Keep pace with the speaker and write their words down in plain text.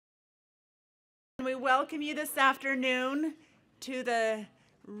We welcome you this afternoon to the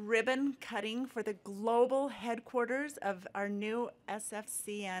ribbon cutting for the global headquarters of our new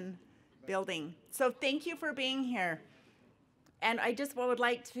SFCN building. So thank you for being here. And I just would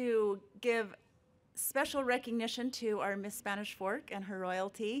like to give special recognition to our Miss Spanish Fork and her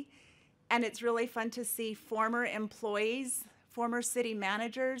royalty. And it's really fun to see former employees, former city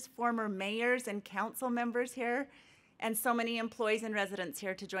managers, former mayors and council members here, and so many employees and residents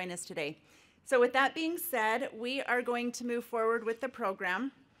here to join us today. So with that being said, we are going to move forward with the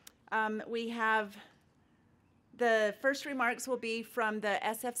program. We have the first remarks will be from the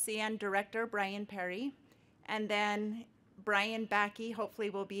SFCN director, Brian Perry, and then Brian Backey hopefully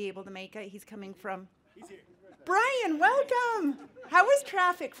will be able to make it. He's coming from... He's here. Brian, welcome. How was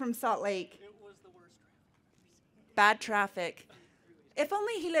traffic from Salt Lake? It was the worst traffic. Bad traffic. If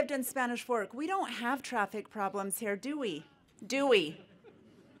only he lived in Spanish Fork. We don't have traffic problems here, do we? Do we?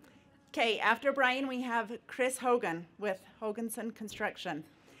 Okay, after Brian, we have Chris Hogan with Hoganson Construction.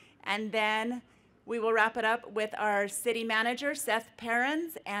 And then we will wrap it up with our city manager, Seth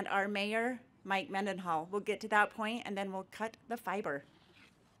Perrins, and our mayor, Mike Mendenhall. We'll get to that point, and then we'll cut the fiber.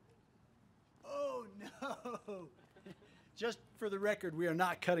 Oh, no. Just for the record, we are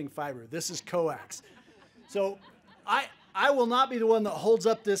not cutting fiber. This is coax. So I will not be the one that holds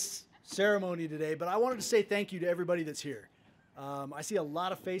up this ceremony today, but I wanted to say thank you to everybody that's here. I see a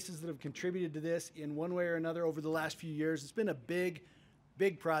lot of faces that have contributed to this in one way or another over the last few years. It's been a big,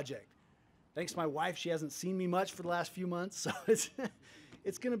 big project. Thanks to my wife, she hasn't seen me much for the last few months, so it's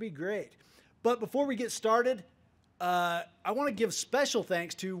going to be great. But before we get started, I want to give special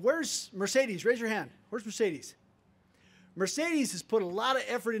thanks to, where's Mercedes? Raise your hand. Where's Mercedes? Mercedes has put a lot of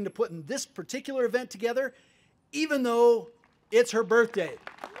effort into putting this particular event together, even though it's her birthday.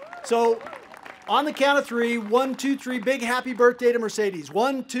 So on the count of three, 1, 2, 3, big happy birthday to Mercedes.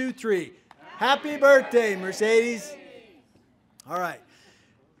 1, 2, 3. Happy birthday, Mercedes. All right.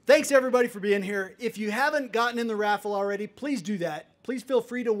 Thanks, everybody, for being here. If you haven't gotten in the raffle already, please do that. Please feel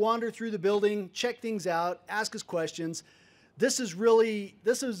free to wander through the building, check things out, ask us questions. This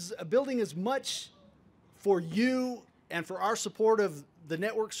is a building as much for you and for our support of the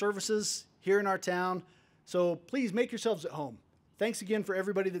network services here in our town. So please make yourselves at home. Thanks again for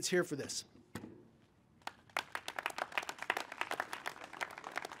everybody that's here for this.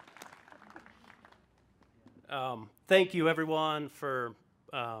 Thank you, everyone, for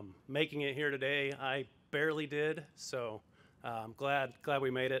making it here today. I barely did, so I'm glad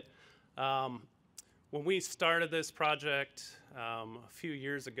we made it. When we started this project a few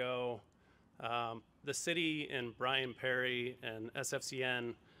years ago, the city and Brian Perry and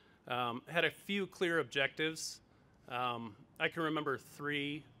SFCN had a few clear objectives. I can remember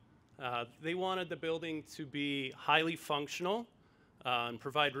 3. They wanted the building to be highly functional and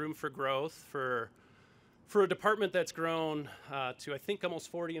provide room for growth for a department that's grown to, I think, almost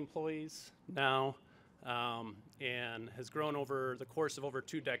 40 employees now, and has grown over the course of over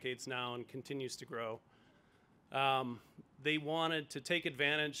 2 decades now and continues to grow. They wanted to take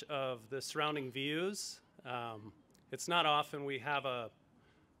advantage of the surrounding views. It's not often we have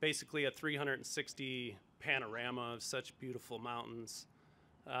basically a 360 panorama of such beautiful mountains.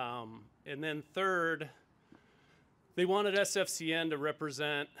 And then third, they wanted SFCN to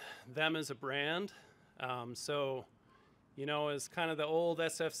represent them as a brand. So, you know, as kind of the old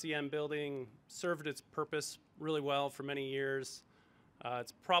SFCN building served its purpose really well for many years.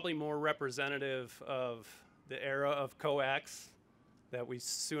 It's probably more representative of the era of coax that we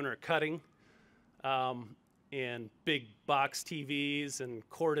soon are cutting, and big box TVs and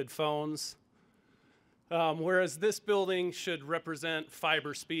corded phones. Whereas this building should represent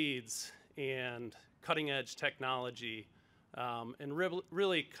fiber speeds and cutting-edge technology, and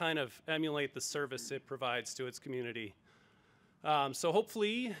really kind of emulate the service it provides to its community. So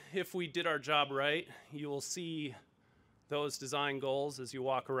hopefully, if we did our job right, you will see those design goals as you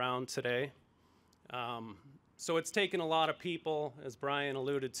walk around today. So it's taken a lot of people, as Brian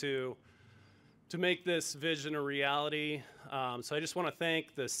alluded to make this vision a reality. So I just want to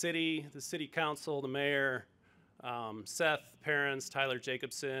thank the city council, the mayor, Seth Perrins, Tyler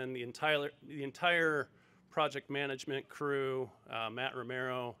Jacobson, the entire project management crew, Matt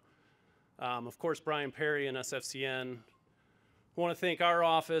Romero, of course Brian Perry and SFCN. I want to thank our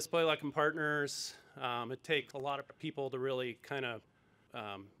office, Blaylock and Partners. It takes a lot of people to really kind of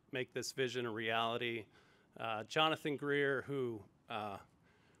make this vision a reality. Jonathan Greer, who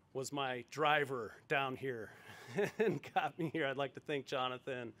was my driver down here and got me here. I'd like to thank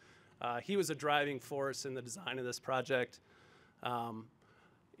Jonathan. He was a driving force in the design of this project.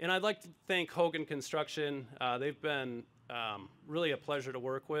 And I'd like to thank Hogan Construction. They've been really a pleasure to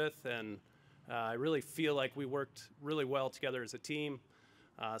work with, and I really feel like we worked really well together as a team.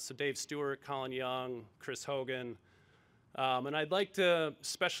 So Dave Stewart, Colin Young, Chris Hogan. And I'd like to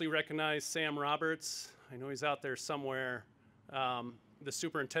especially recognize Sam Roberts. I know he's out there somewhere. The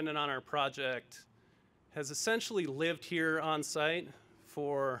superintendent on our project has essentially lived here on site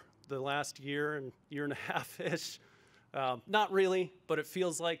for the last year and a half-ish. Not really, but it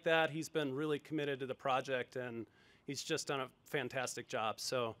feels like that. He's been really committed to the project, and he's just done a fantastic job.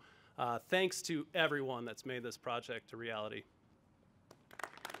 So thanks to everyone that's made this project a reality.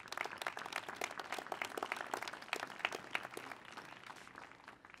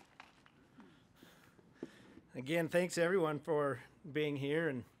 Again, thanks everyone for being here.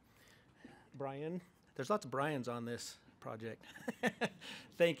 And Brian, there's lots of Brians on this project.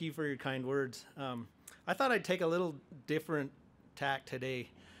 Thank you for your kind words. I thought I'd take a little different tack today.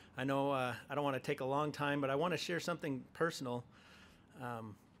 I know I don't want to take a long time, but I want to share something personal.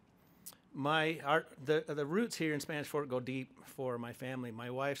 The roots here in Spanish Fork go deep for my family.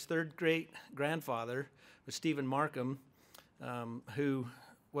 My wife's third great grandfather was Stephen Markham, who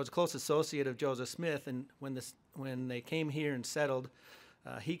was a close associate of Joseph Smith, and when they came here and settled,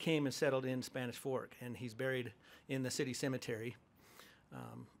 he came and settled in Spanish Fork, and he's buried in the city cemetery.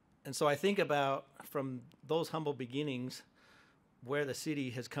 And so I think about, from those humble beginnings, where the city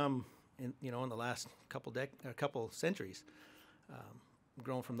has come in the last couple centuries,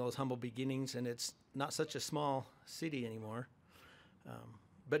 grown from those humble beginnings, and it's not such a small city anymore.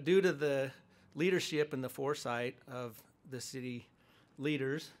 But due to the leadership and the foresight of the city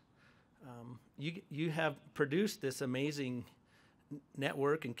leaders, you have produced this amazing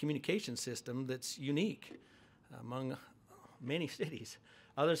network and communication system that's unique among many cities.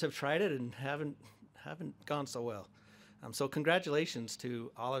 Others have tried it and haven't gone so well. So congratulations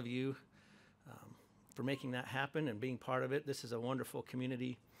to all of you for making that happen and being part of it. This is a wonderful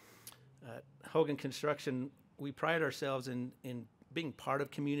community. At Hogan Construction, we pride ourselves in being part of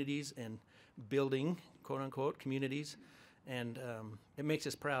communities and building, quote unquote, communities. And it makes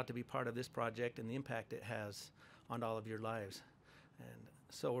us proud to be part of this project and the impact it has on all of your lives. And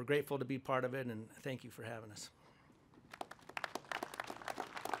so we're grateful to be part of it, and thank you for having us.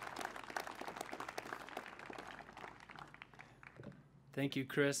 Thank you,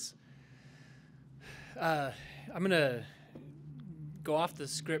 Chris. I'm going to go off the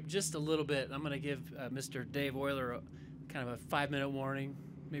script just a little bit. I'm going to give Mr. Dave Euler kind of a 5-minute warning,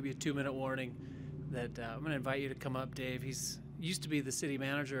 maybe a 2-minute warning, that I'm going to invite you to come up, Dave. He's used to be the city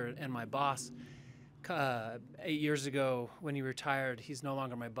manager and my boss. 8 years ago, when he retired, he's no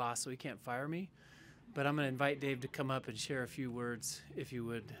longer my boss, so he can't fire me. But I'm going to invite Dave to come up and share a few words, if you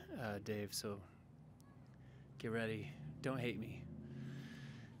would, Dave. So get ready. Don't hate me.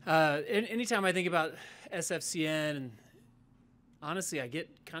 Anytime I think about SFCN, and honestly, I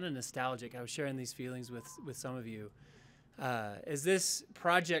get kind of nostalgic. I was sharing these feelings with some of you. As this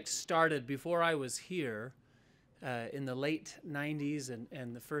project started before I was here, in the late 90s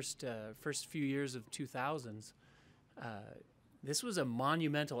and the first few years of 2000s, this was a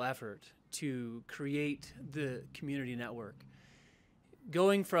monumental effort to create the community network.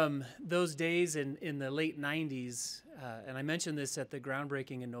 Going from those days in the late 90s, and I mentioned this at the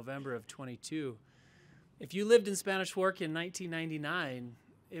groundbreaking in November of 22, if you lived in Spanish Fork in 1999,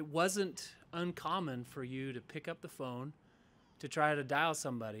 it wasn't uncommon for you to pick up the phone, to try to dial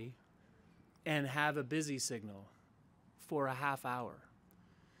somebody, and have a busy signal for a half hour.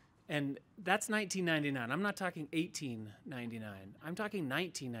 And that's 1999. I'm not talking 1899. I'm talking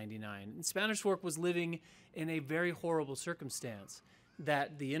 1999. And Spanish Fork was living in a very horrible circumstance,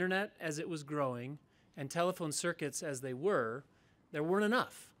 that the internet as it was growing and telephone circuits as they were, there weren't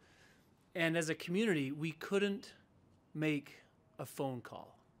enough. And as a community, we couldn't make a phone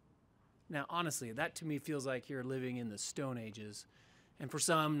call. Now, honestly, that to me feels like you're living in the Stone Ages. And for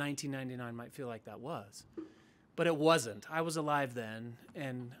some, 1999 might feel like that was. But it wasn't. I was alive then,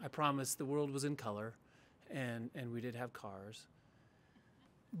 and I promise the world was in color, and we did have cars.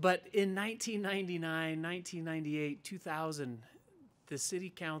 But in 1999, 1998, 2000, the city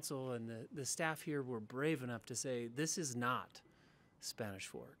council and the staff here were brave enough to say, this is not Spanish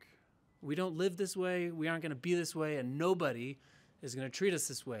Fork. We don't live this way, we aren't going to be this way, and nobody is going to treat us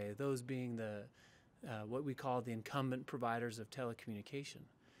this way, those being the what we call the incumbent providers of telecommunication.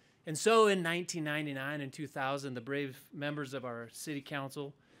 And so in 1999 and 2000, the brave members of our city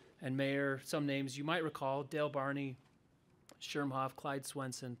council and mayor, some names you might recall, Dale Barney, Shermhoff, Clyde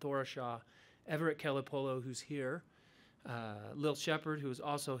Swenson, Thora Shaw, Everett Kelipolo, who's here, Lil Shepard, who is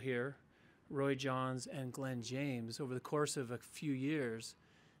also here, Roy Johns, and Glenn James. Over the course of a few years,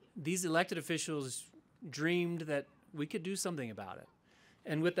 these elected officials dreamed that we could do something about it.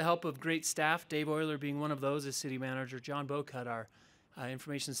 And with the help of great staff, Dave Euler being one of those as city manager, John Bocut, our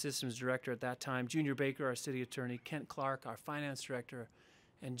information systems director at that time, Junior Baker, our city attorney, Kent Clark, our finance director,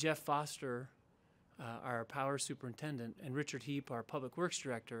 and Jeff Foster, our power superintendent, and Richard Heap, our public works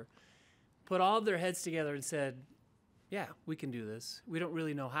director, put all of their heads together and said, yeah, we can do this. We don't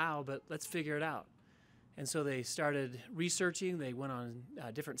really know how, but let's figure it out. And so they started researching. They went on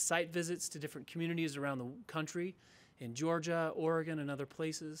different site visits to different communities around the country, in Georgia, Oregon, and other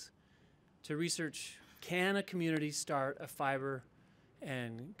places, to research, can a community start a fiber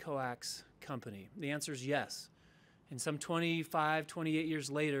and coax company? The answer is yes. And some 25, 28 years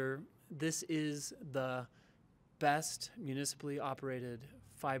later, this is the best municipally operated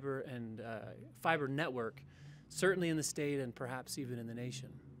fiber and fiber network, certainly in the state and perhaps even in the nation.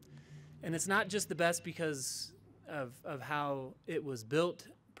 And it's not just the best because of how it was built,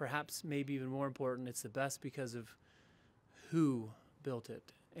 perhaps maybe even more important, it's the best because of who built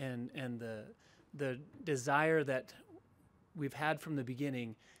it and the desire that we've had from the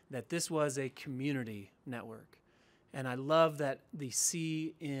beginning that this was a community network. And I love that the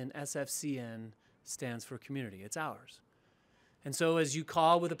C in SFCN stands for community. It's ours. And so as you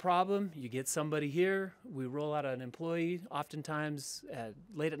call with a problem, you get somebody here, we roll out an employee, oftentimes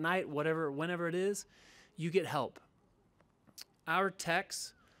late at night, whenever it is, you get help. Our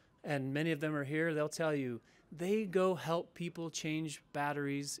techs, and many of them are here, they'll tell you, they go help people change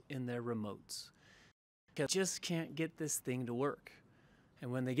batteries in their remotes. Because they just can't get this thing to work. And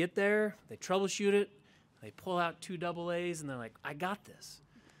when they get there, they troubleshoot it, they pull out 2 AA's, and they're like, I got this.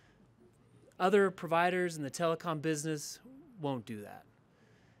 Other providers in the telecom business won't do that.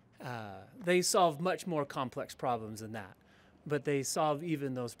 They solve much more complex problems than that, but they solve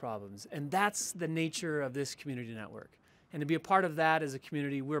even those problems. And that's the nature of this community network. And to be a part of that as a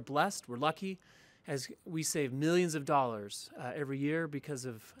community, we're blessed, we're lucky, as we save millions of dollars every year because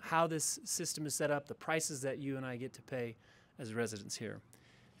of how this system is set up, the prices that you and I get to pay as residents here.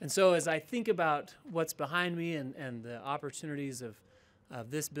 And so as I think about what's behind me and the opportunities of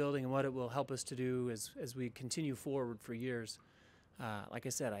this building and what it will help us to do as we continue forward for years, like I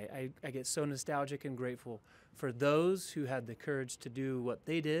said, I get so nostalgic and grateful for those who had the courage to do what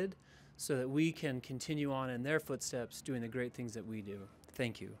they did so that we can continue on in their footsteps doing the great things that we do.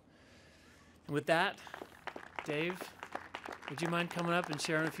 Thank you. And with that, Dave, would you mind coming up and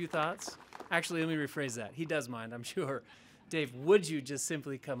sharing a few thoughts? Actually, let me rephrase that. He does mind, I'm sure. Dave, would you just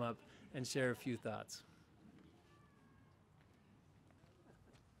simply come up and share a few thoughts?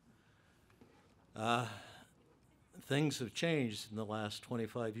 Things have changed in the last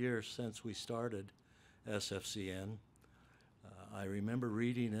 25 years since we started SFCN. I remember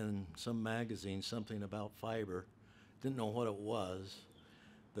reading in some magazine something about fiber. Didn't know what it was,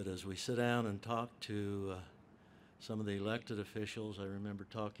 but as we sit down and talk to some of the elected officials, I remember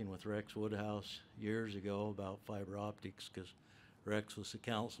talking with Rex Woodhouse years ago about fiber optics because Rex was the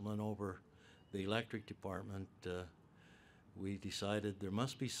councilman over the electric department. We decided there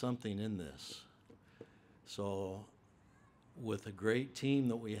must be something in this. So with a great team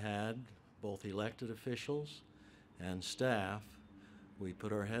that we had, both elected officials and staff, we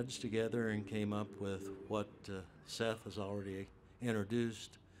put our heads together and came up with what Seth has already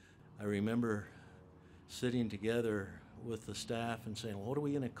introduced. I remember sitting together with the staff and saying, what are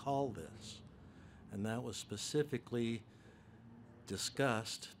we going to call this? And that was specifically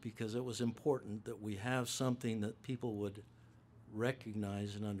discussed because it was important that we have something that people would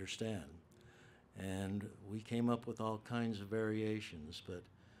recognize and understand. And we came up with all kinds of variations, but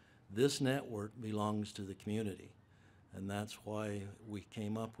this network belongs to the community. And that's why we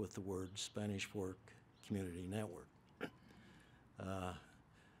came up with the word Spanish Fork Community Network.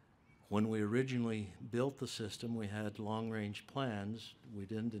 When we originally built the system, we had long-range plans. We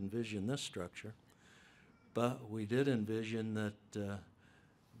didn't envision this structure, but we did envision that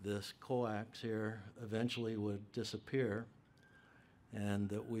this coax here eventually would disappear and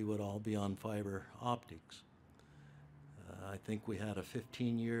that we would all be on fiber optics. I think we had a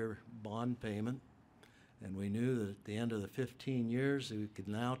 15-year bond payment, and we knew that at the end of the 15 years, we could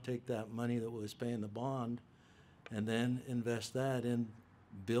now take that money that was paying the bond and then invest that in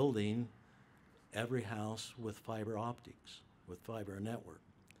building every house with fiber optics, with fiber network.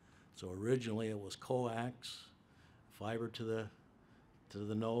 So originally it was coax, fiber to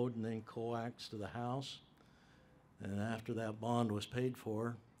the node, and then coax to the house. And after that bond was paid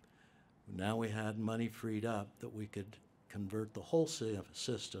for, now we had money freed up that we could convert the whole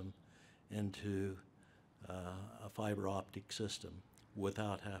system into a fiber optic system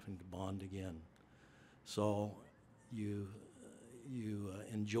without having to bond again. So you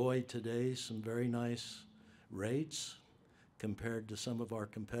enjoyed today some very nice rates, compared to some of our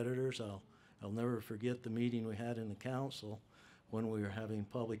competitors. I'll never forget the meeting we had in the council when we were having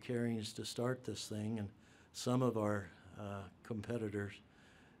public hearings to start this thing, and some of our competitors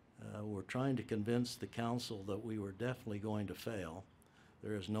were trying to convince the council that we were definitely going to fail.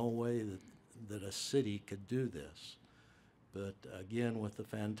 There is no way that a city could do this. But again, with the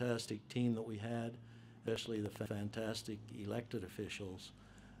fantastic team that we had, especially the fantastic elected officials,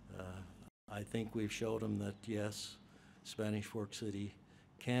 I think we've showed them that yes, Spanish Fork City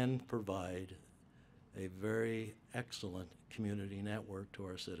can provide a very excellent community network to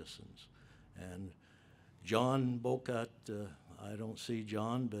our citizens. And John Bocat, I don't see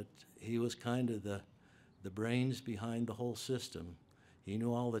John, but he was kind of the brains behind the whole system. He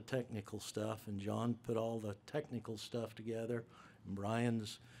knew all the technical stuff, and John put all the technical stuff together, and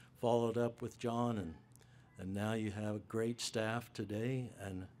Brian's followed up with John, and now you have a great staff today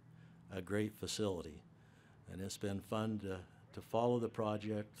and a great facility. And it's been fun to follow the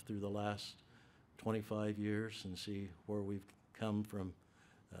project through the last 25 years and see where we've come from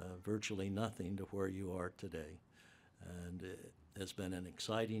virtually nothing to where you are today. And it's been an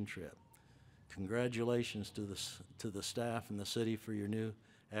exciting trip. Congratulations to the staff and the city for your new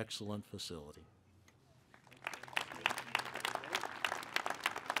excellent facility.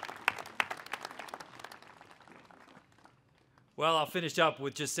 Well, I'll finish up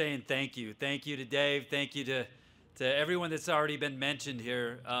with just saying thank you. Thank you to Dave. Thank you to everyone that's already been mentioned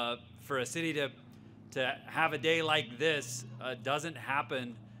here. For a city to have a day like this doesn't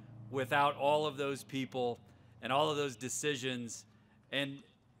happen without all of those people and all of those decisions, and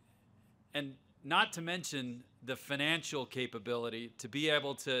not to mention the financial capability to be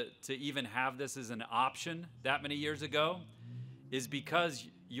able to even have this as an option that many years ago is because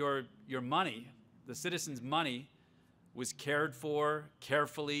your money, the citizens' money, was cared for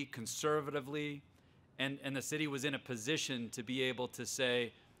carefully, conservatively, and the city was in a position to be able to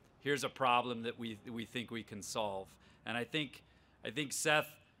say, here's a problem that we think we can solve. And I think Seth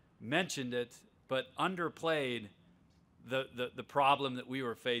mentioned it, but underplayed the problem that we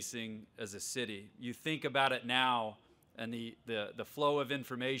were facing as a city. You think about it now, and the flow of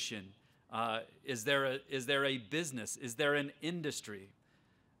information. Is there a business? Is there an industry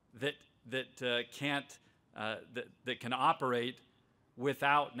that can operate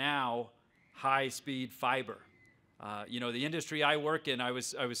without now high-speed fiber? You know, the industry I work in, I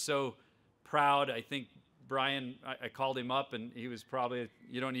was so proud. I think Brian, I called him up, and he was probably,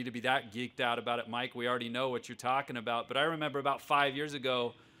 you don't need to be that geeked out about it, Mike. We already know what you're talking about. But I remember about 5 years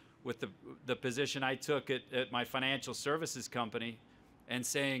ago with the position I took at my financial services company and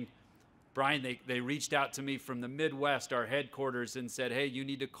saying, Brian, they reached out to me from the Midwest, our headquarters, and said, hey, you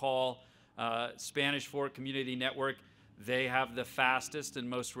need to call Spanish Fork Community Network. They have the fastest and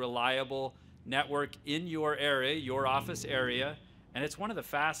most reliable network in your area, your office area. And it's one of the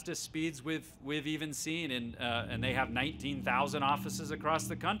fastest speeds we've even seen, and they have 19,000 offices across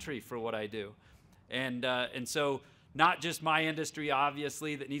the country for what I do. And so not just my industry,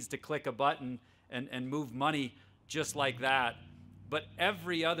 obviously, that needs to click a button and move money just like that, but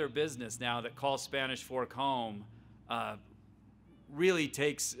every other business now that calls Spanish Fork home really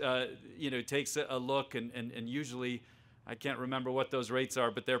takes a look, and usually, I can't remember what those rates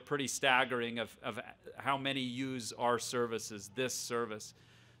are, but they're pretty staggering of how many use our services, this service.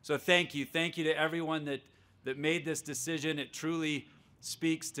 So thank you to everyone that made this decision. It truly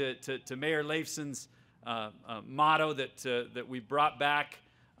speaks to Mayor Leifson's motto that we brought back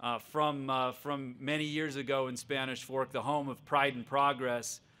from many years ago in Spanish Fork, the home of pride and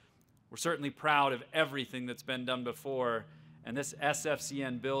progress. We're certainly proud of everything that's been done before, and this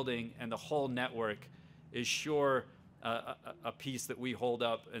SFCN building and the whole network is sure a piece that we hold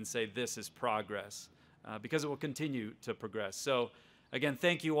up and say this is progress, because it will continue to progress. So again,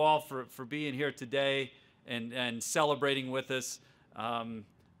 thank you all for being here today and celebrating with us.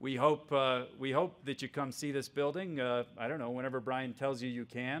 We hope that you come see this building. I don't know, whenever Brian tells you you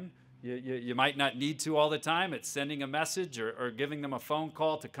can. You might not need to all the time. It's sending a message or giving them a phone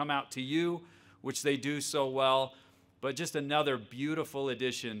call to come out to you, which they do so well. But just another beautiful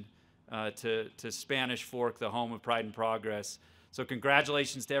addition to Spanish Fork, the home of pride and progress. So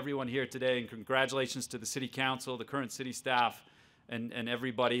congratulations to everyone here today, and congratulations to the City Council, the current city staff, and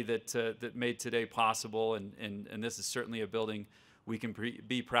everybody that made today possible. And this is certainly a building we can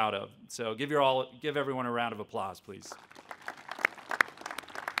be proud of. So give everyone a round of applause, please.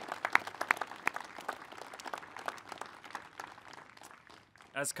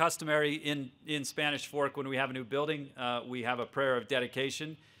 As customary in Spanish Fork, when we have a new building, we have a prayer of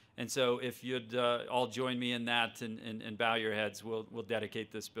dedication. And so if you'd all join me in that and bow your heads, we'll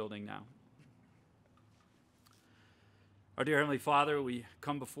dedicate this building now. Our dear Heavenly Father, we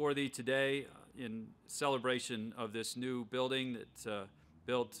come before Thee today in celebration of this new building that's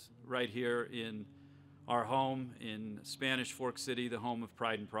built right here in our home in Spanish Fork City, the home of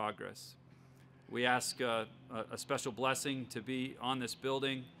Pride and Progress. We ask a special blessing to be on this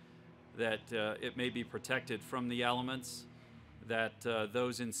building, that it may be protected from the elements, that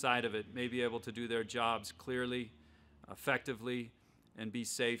those inside of it may be able to do their jobs clearly, effectively, and be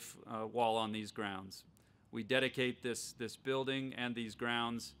safe while on these grounds. We dedicate this building and these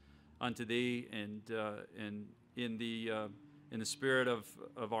grounds unto Thee, and in the spirit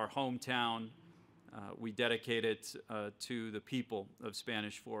of our hometown, we dedicate it to the people of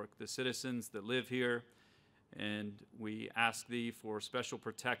Spanish Fork, the citizens that live here, and we ask Thee for special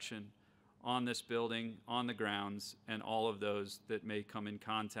protection on this building, on the grounds, and all of those that may come in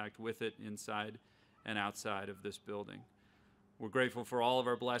contact with it inside and outside of this building. We're grateful for all of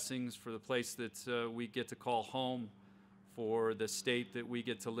our blessings, for the place that we get to call home, for the state that we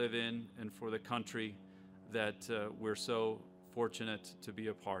get to live in, and for the country that we're so fortunate to be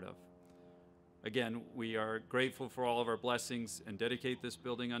a part of. Again, we are grateful for all of our blessings and dedicate this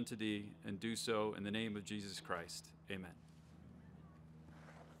building unto Thee, and do so in the name of Jesus Christ. Amen.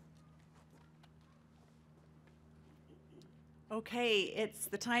 Okay, it's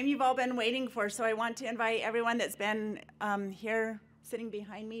the time you've all been waiting for, so I want to invite everyone that's been here sitting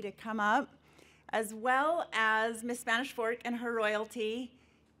behind me to come up, as well as Miss Spanish Fork and her royalty.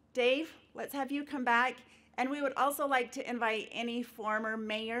 Dave, let's have you come back. And we would also like to invite any former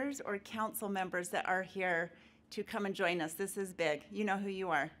mayors or council members that are here to come and join us. This is big. You know who you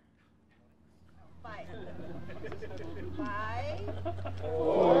are. 5, 5,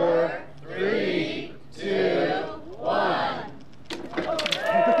 4,